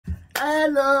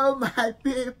Hello my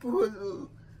people,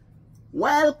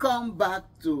 welcome back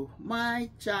to my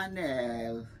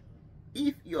channel.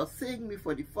 If you're seeing me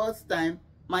for the first time,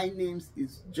 my name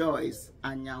is Joyce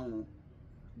Anyanwu.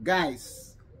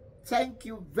 Guys, thank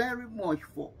you very much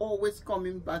for always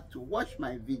coming back to watch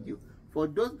my video. For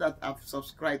those that have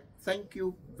subscribed, thank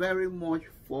you very much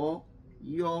for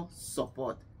your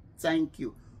support. Thank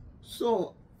you.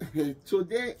 So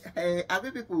today, have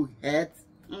you people heard?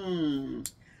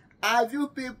 Have you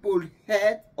people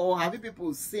heard or have you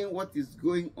people seen what is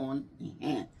going on?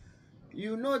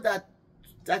 You know that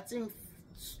I think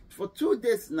for 2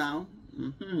 days now,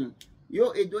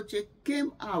 Edochie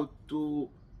came out to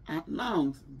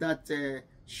announce that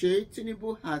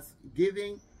Tinubu has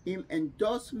given him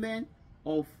endorsement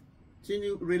of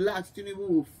relax, Tinubu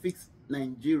will fix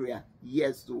Nigeria.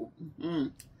 Yes,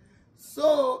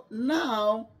 so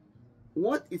now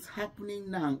what is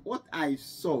happening now? What I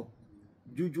saw,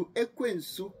 Juju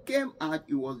Ekwensu came out,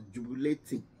 he was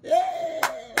jubilating.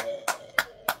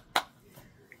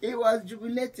 He was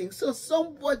jubilating. So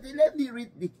somebody, let me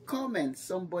read the comments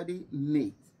somebody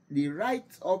made. The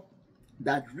write-up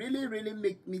that really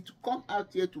make me to come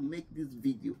out here to make this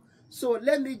video. So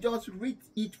let me just read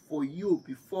it for you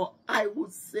before I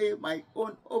would say my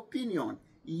own opinion.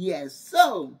 Yes,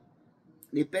 so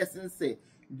the person said,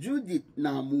 Judith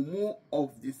na mumu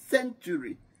of the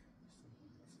century.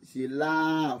 She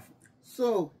laughed.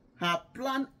 So her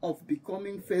plan of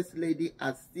becoming first lady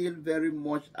are still very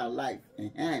much alive.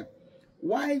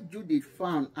 Why Judith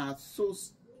found her so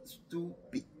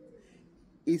stupid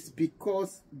is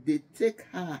because they take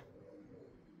her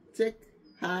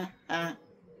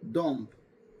dumb,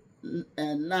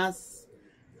 and that's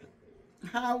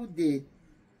how they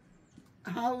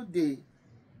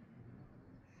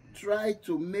try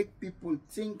to make people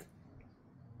think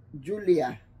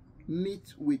Julia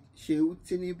meet with Shehu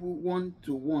Tinubu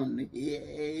 1-to-1.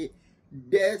 Yeah.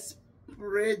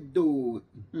 Desperado.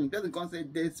 Doesn't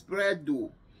concept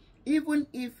desperado. Even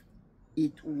if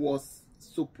it was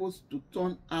supposed to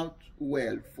turn out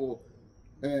well for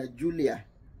Julia,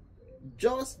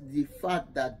 just the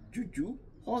fact that Juju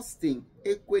Austin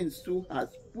Ekwensu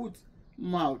has put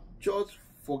mouth, just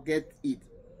forget it.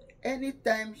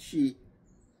 Anytime she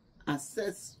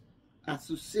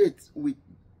associate with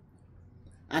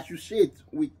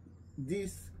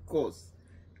this cause,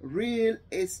 real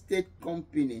estate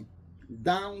company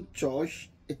down church,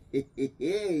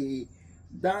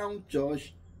 down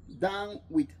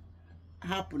with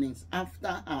happenings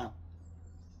after her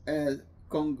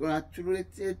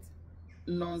congratulated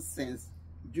nonsense.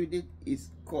 Judith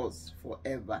is cursed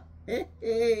forever.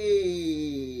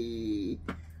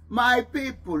 My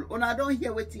people, when I don't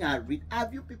hear what I read,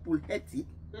 have you people heard it?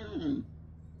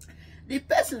 The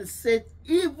person said,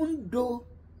 even though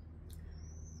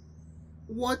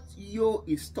what Yo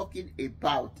is talking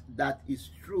about that is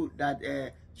true, that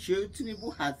Shehu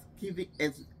Tinubu has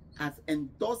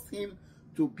endorsed him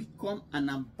to become an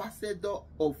ambassador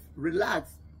of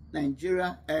relax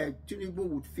Nigeria, Tinubu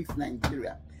would fix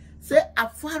Nigeria. Say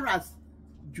as far as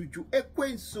Juju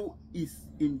Ekwensu is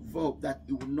involved, that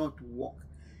it will not work.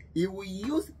 He will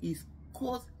use his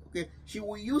cause, okay, she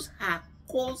will use her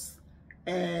cause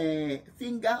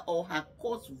finger or her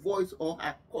cause voice or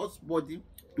her cause body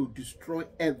to destroy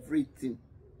everything.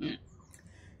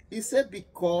 He said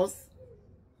because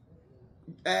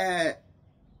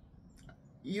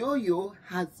Yo-Yo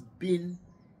has been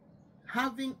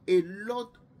having a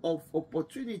lot of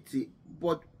opportunity,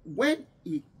 but when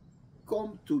it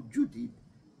comes to Judith,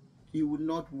 it will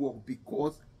not work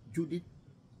because Judith,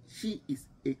 she is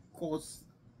a cause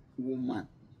woman.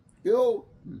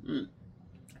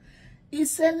 He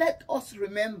said, let us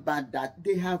remember that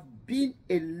there have been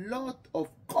a lot of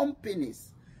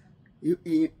companies.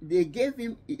 They gave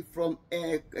him from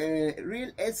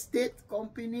real estate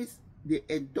companies. They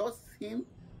endorsed him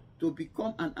to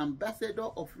become an ambassador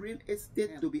of real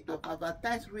estate, to be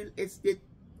advertised real estate.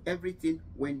 Everything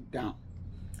went down.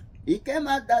 He came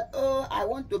out that, oh, I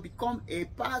want to become a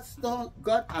pastor.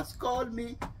 God has called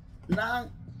me.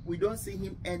 Now we don't see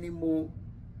him anymore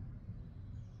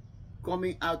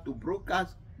coming out to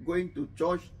broadcast, going to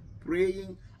church,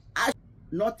 praying.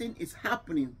 Nothing is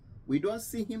happening. We don't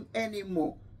see him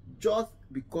anymore just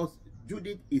because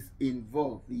Judith is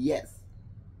involved. Yes.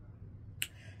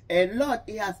 A lot,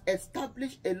 he has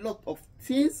established a lot of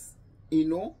things, you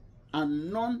know,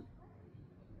 and none,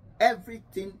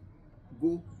 everything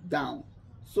go down.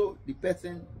 So the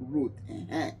person wrote,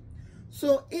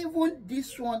 So even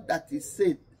this one that is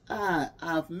said,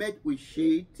 I've met with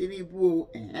Shehu Tinubu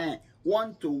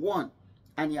 1-to-1,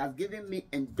 and he has given me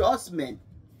endorsement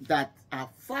that as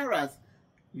far as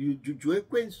Juju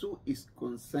Ekwensu is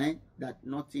concerned that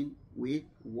nothing will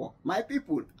work. My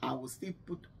people, I will still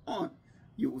put on.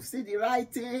 You will see the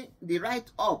writing, the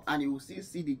write up, and you will still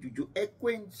see the Juju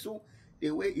Ekwensu,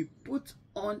 the way he put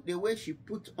on, the way she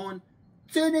put on.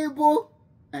 Tinubu,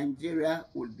 Nigeria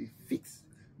will be fixed.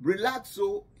 Relax.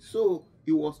 So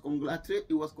he was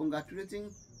congratulating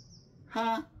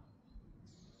her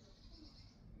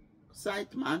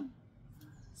side man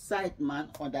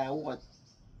or that what?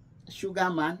 Sugar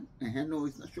man. No,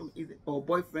 it's not sugar, is it? Or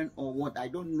boyfriend or what? I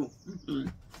don't know.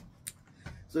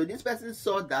 So this person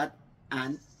saw that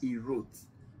and he wrote.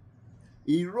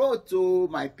 He wrote to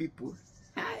my people.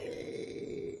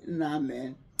 Hey, nah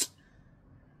man.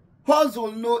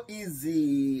 Hustle no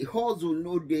easy. Hustle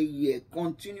no day here.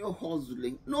 Continue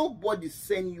hustling. Nobody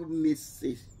send you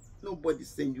message. Nobody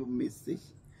send you message.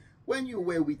 When you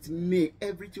were with me,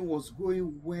 everything was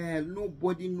going well.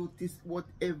 Nobody noticed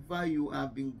whatever you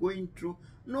have been going through.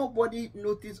 Nobody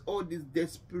noticed all this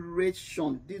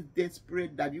desperation, this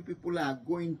desperate that you people are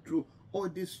going through, all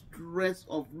this stress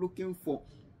of looking for.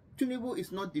 Tinubu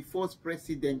is not the first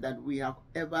president that we have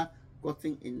ever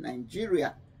gotten in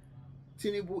Nigeria.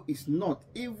 Tinubu is not.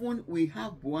 Even we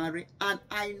have Buhari, and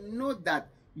I know that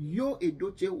your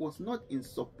Edochie was not in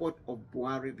support of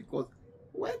Buhari, because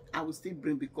when I will still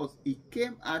bring, because he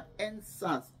came out and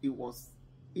says it was,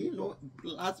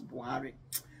 plus Buhari.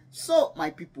 So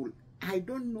my people, I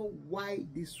don't know why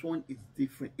this one is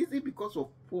different. Is it because of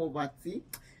poverty?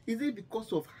 Is it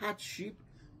because of hardship?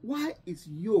 Why is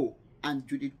you and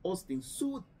Judy Austin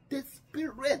so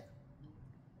desperate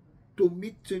to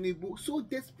meet Tinubu, so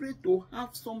desperate to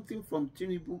have something from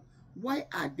Tinubu? Why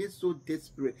are they so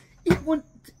desperate? Even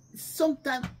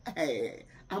sometimes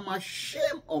I'm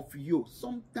ashamed of you.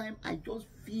 Sometimes I just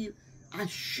feel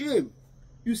ashamed.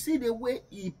 You see the way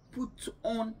he put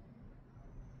on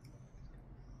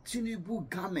Tinubu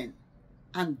garment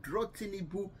and draw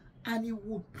Tinubu, and he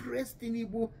will press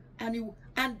Tinubu,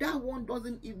 and that one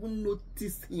doesn't even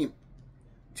notice him.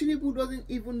 Tinubu doesn't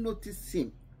even notice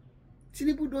him.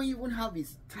 Tinubu don't even have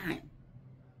his time.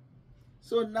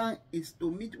 So now it's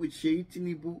to meet with Sheyi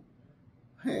Tinubu.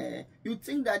 You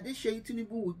think that this Sheyi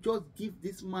Tinubu will just give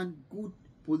this man good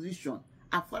position,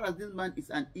 as far as this man is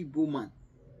an Igbo man?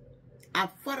 As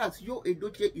far as your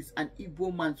Edochie is an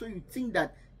Igbo man, so you think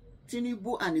that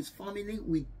Tinubu and his family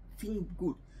will think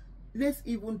good? Let's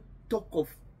even talk of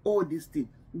all these things.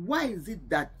 Why is it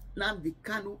that Nnamdi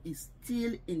Kanu is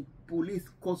still in police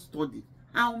custody?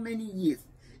 How many years?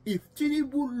 If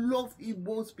Tinubu loves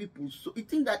Igbo's people, so you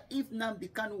think that if Nnamdi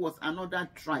Kanu was another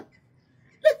tribe,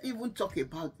 let's even talk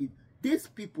about it. These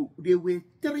people, they were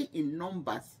 3 in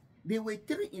numbers. They were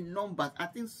 3 in numbers. I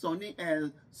think Sunday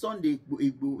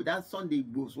Igbo, that Sunday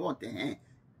Igbo's what?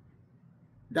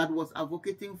 That was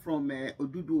advocating from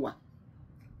Oduduwa.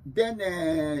 Then,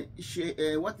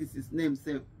 what is his name?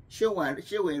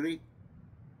 Shewere.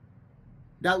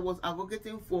 That was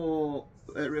advocating for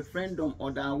a referendum,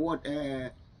 or that what?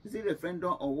 Is it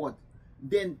referendum or what?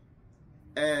 Then,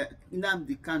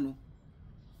 Nnamdi Kanu.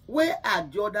 Where are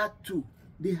the other 2?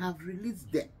 They have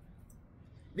released them.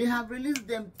 They have released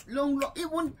them long.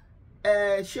 Even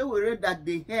Shewere, that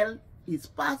they held his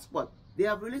passport. They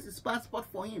have released his passport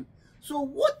for him. So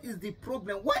what is the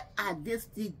problem? Why are they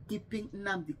still keeping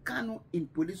Nnamdi Kanu in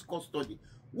police custody?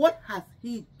 What has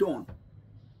he done?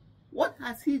 What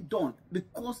has he done?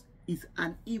 Because he's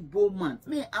an Igbo man.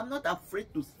 Me, I'm not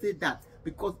afraid to say that,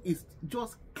 because it's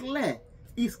just clear.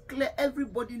 It's clear.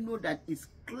 Everybody know that it's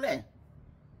clear.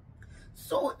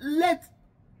 So let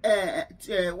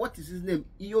what is his name?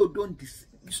 Yo, don't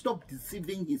stop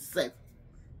deceiving himself.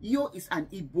 Yo is an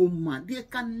Igbo man. They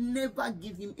can never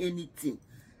give him anything.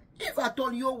 If I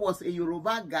told you was a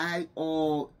Yoruba guy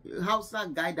or Hausa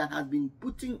guy that has been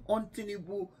putting on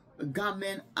Tinubu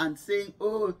garment and saying,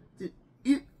 oh,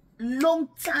 long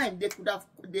time,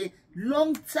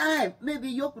 long time, maybe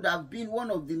you could have been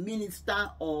one of the minister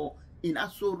or in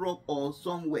Aso Rock or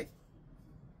somewhere.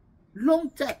 Long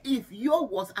time, if you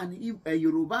was a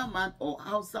Yoruba man or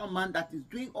Hausa man that is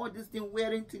doing all this thing,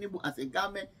 wearing Tinubu as a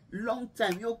garment, long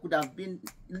time, you could have been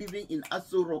living in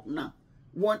Aso Rock now.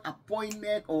 One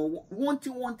appointment or one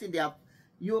thing they have,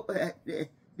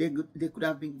 they could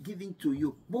have been given to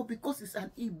you. But because it's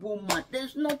an Igbo man,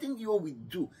 there's nothing you will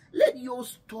do. Let you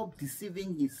stop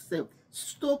deceiving himself.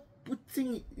 Stop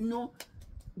putting,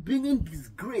 bringing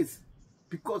disgrace.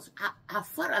 Because as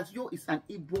far as you is an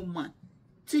Igbo man,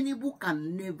 Tinubu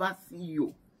can never see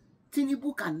you.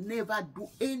 Tinubu can never do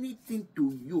anything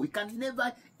to you. He can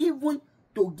never, even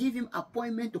to give him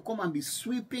appointment to come and be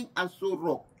sweeping Aso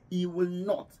Rock. He will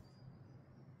not.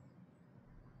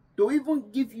 to even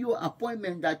give you an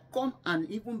appointment that come and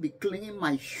even be cleaning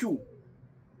my shoe.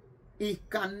 He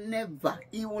can never,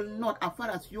 he will not, as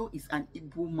far as Yo is an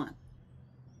Igbo man.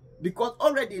 Because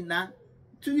already now,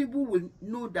 Tinubu will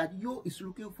know that Yo is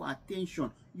looking for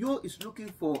attention. Yo is looking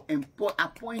for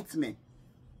appointment.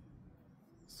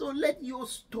 So let Yo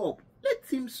stop. Let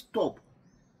him stop.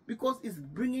 Because it's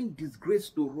bringing disgrace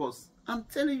to us. I'm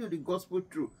telling you the gospel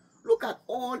truth. Look at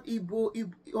all the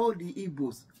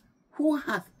Igbos who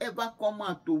has ever come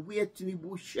out to wear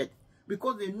Tinubu shirt.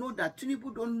 Because they know that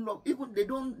Tinubu don't love, even they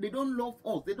don't love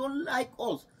us. They don't like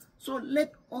us. So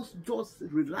let us just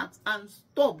relax and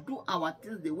stop, do our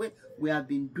things the way we have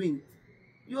been doing.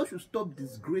 You should stop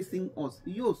disgracing us.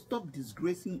 Yo, stop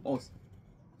disgracing us.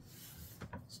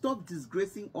 Stop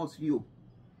disgracing us, yo.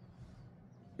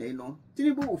 You know,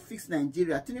 Tinubu will fix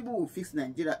Nigeria. Tinubu will fix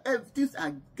Nigeria. Things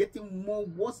are getting more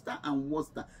worse and worse.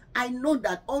 I know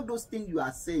that all those things you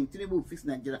are saying, Tinubu will fix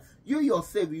Nigeria. You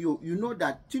yourself, you know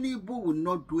that Tinubu will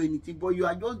not do anything, but you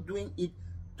are just doing it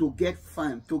to get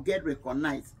fame, to get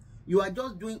recognized. You are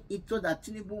just doing it so that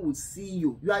Tinubu will see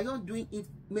you. You are not doing it,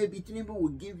 maybe Tinubu will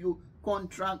give you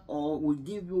contract or will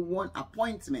give you one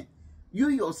appointment. You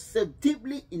yourself,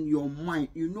 deeply in your mind,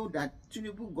 you know that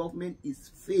Tinubu government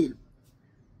is failed.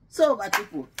 So, my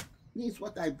people, this is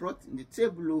what I brought in the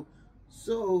table.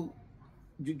 So,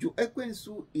 Juju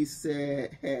Ekwensu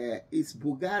is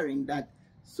Bulgarian that.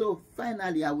 So,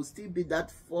 finally, I will still be that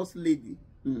first lady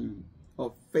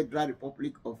of Federal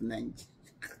Republic of Nigeria.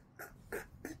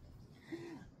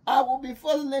 I will be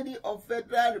first lady of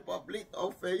Federal Republic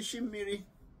of Shimiri.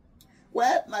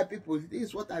 Well, my people, this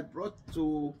is what I brought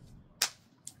to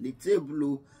the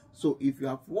table. So if you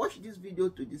have watched this video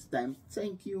to this time,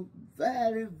 thank you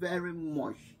very, very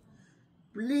much.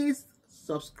 Please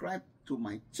subscribe to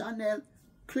my channel.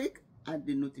 Click at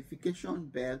the notification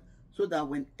bell so that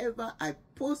whenever I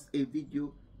post a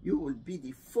video, you will be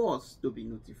the first to be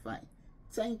notified.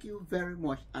 Thank you very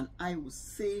much, and I will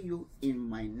see you in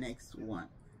my next one.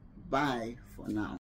 Bye for now.